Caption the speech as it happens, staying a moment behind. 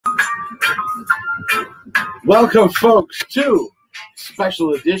Welcome, folks, to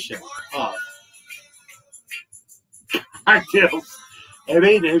special edition of Cocktails and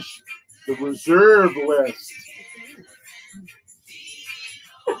Anish, the reserve list.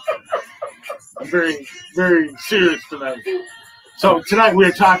 I'm very, very serious tonight. So tonight we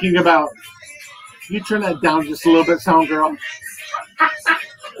are talking about. Can you turn that down just a little bit, sound girl?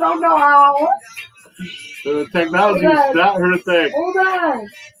 Don't know how. The technology is not her thing. Hold on.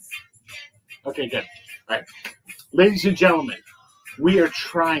 Okay, good. All right. Ladies and gentlemen, we are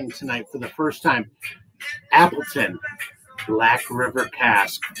trying tonight for the first time Appleton Black River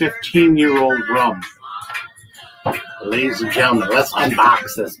Cask 15-year-old rum. Ladies and gentlemen, let's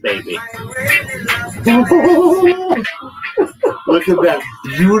unbox this baby. Look at that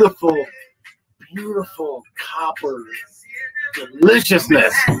beautiful, beautiful copper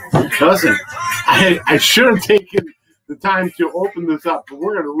deliciousness. Listen, I should have taken the time to open this up, but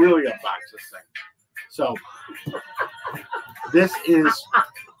we're going to really unbox this thing. So, this is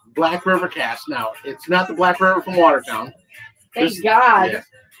Black River Cask. Now, it's not the Black River from Watertown. Thank God. Yeah,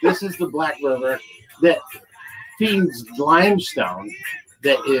 this is the Black River that feeds limestone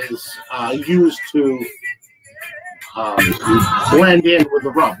that is used to blend in with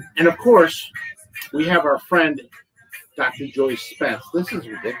the rum. And, of course, we have our friend, Dr. Joyce Spence. This is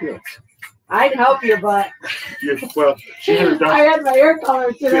ridiculous. I'd help you, but Well, she had her I had my hair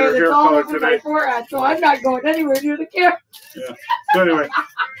color today. her It's hair all color over today. my forehead, so I'm not going anywhere near the camera. Yeah. So anyway,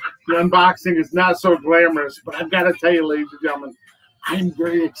 the unboxing is not so glamorous, but I've got to tell you, ladies and gentlemen, I'm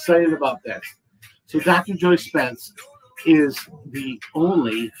very excited about this. So Dr. Joyce Spence is the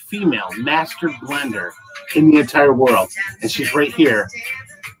only female master blender in the entire world, and she's right here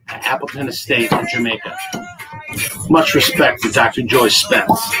at Appleton Estate in Jamaica. Much respect to Dr. Joyce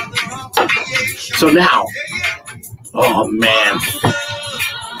Spence. So now, oh man,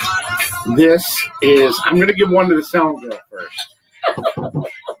 this is, I'm going to give one to the sound girl first.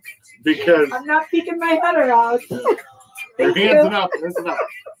 Because I'm not peeking my head around. your hands enough, that's enough.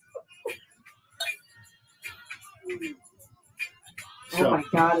 So, Oh my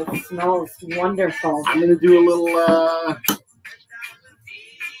God, it smells wonderful. I'm going to do a little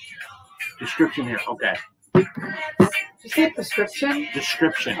description here. Okay. Did you say prescription?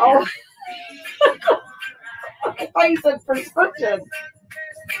 Description. Oh. I thought you said prescription.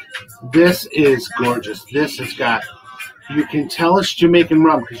 This is gorgeous. This has got, you can tell it's Jamaican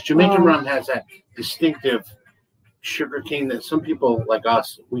rum because Jamaican rum has that distinctive sugar cane that some people like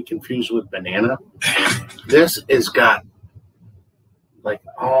us, we confuse with banana. This has got like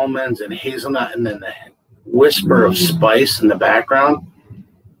almonds and hazelnut and then the whisper of spice in the background.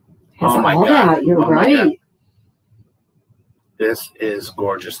 Oh my God. You're right. God. This is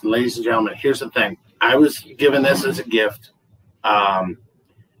gorgeous. Ladies and gentlemen, here's the thing. I was given this as a gift.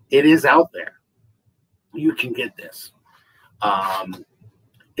 It is out there. You can get this.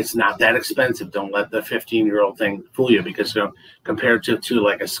 It's not that expensive. Don't let the 15-year-old thing fool you because compared to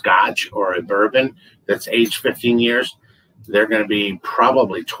like a Scotch or a bourbon that's aged 15 years, they're going to be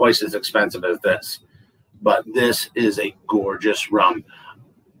probably twice as expensive as this. But this is a gorgeous rum.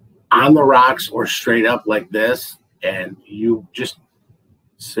 On the rocks or straight up like this, and you just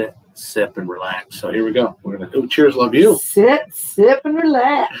sit, sip, and relax. So here we go. We're going to do cheers, love you. Sit, sip, and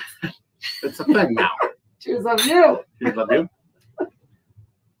relax. It's a thing now. Cheers, love you. Cheers, love you.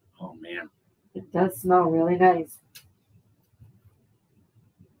 Oh, man. It does smell really nice.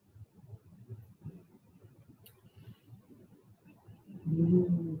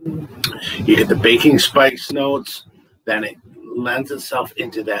 You get the baking spice notes, then it lends itself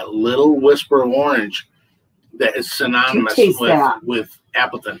into that little whisper of orange that is synonymous with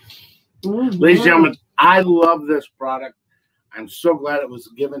Appleton. Mm-hmm. Ladies and gentlemen, I love this product. I'm so glad it was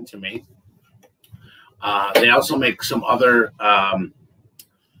given to me. They also make some other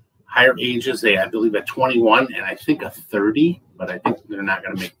higher ages. I believe at 21 and I think a 30, but I think they're not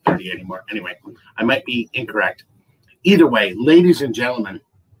going to make 30 anymore. Anyway, I might be incorrect. Either way, ladies and gentlemen,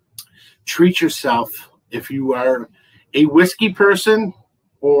 treat yourself. If you are a whiskey person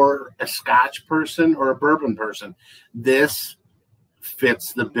or a Scotch person or a bourbon person, this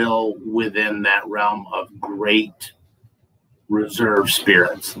fits the bill within that realm of great reserve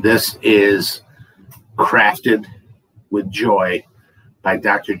spirits. This is crafted with joy by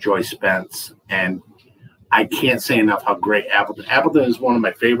Dr. Joyce Spence, and I can't say enough how great Appleton. Appleton is one of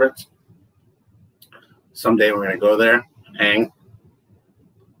my favorites. Someday we're going to go there, hang.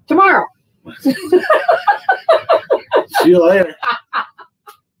 Tomorrow. See you later.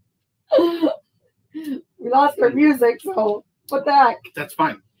 We lost our music, so what the heck? That's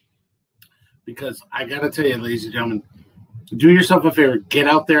fine. Because I got to tell you, ladies and gentlemen, do yourself a favor. Get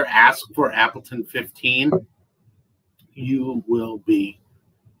out there. Ask for Appleton 15. You will be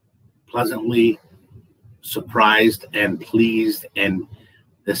pleasantly surprised and pleased, and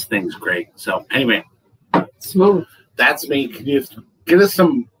this thing's great. So anyway, Smooth. that's me. Can you get us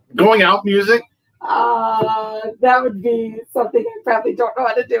some going out music? That would be something I probably don't know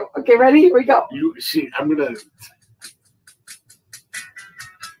how to do. Okay, ready? Here we go. I'm gonna.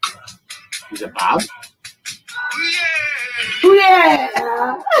 Is it Bob?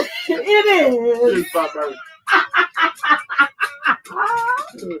 Yeah, it is. It's Bob Marley.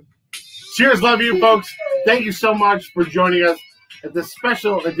 Cheers, love you, folks. Thank you so much for joining us at this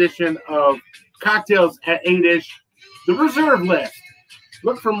special edition of Cocktails at 8-ish, the reserve list.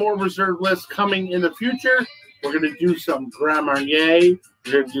 Look for more reserve lists coming in the future. We're going to do some Grand Marnier.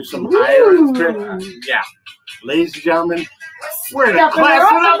 We're going to do some higher experience. Yeah. Ladies and gentlemen, we're going to class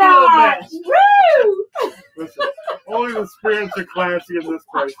it up a little bit. Woo! Listen, only the spirits are classy in this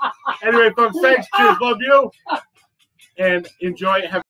place. Anyway, folks, thanks. Cheers. Love you. And enjoy. Have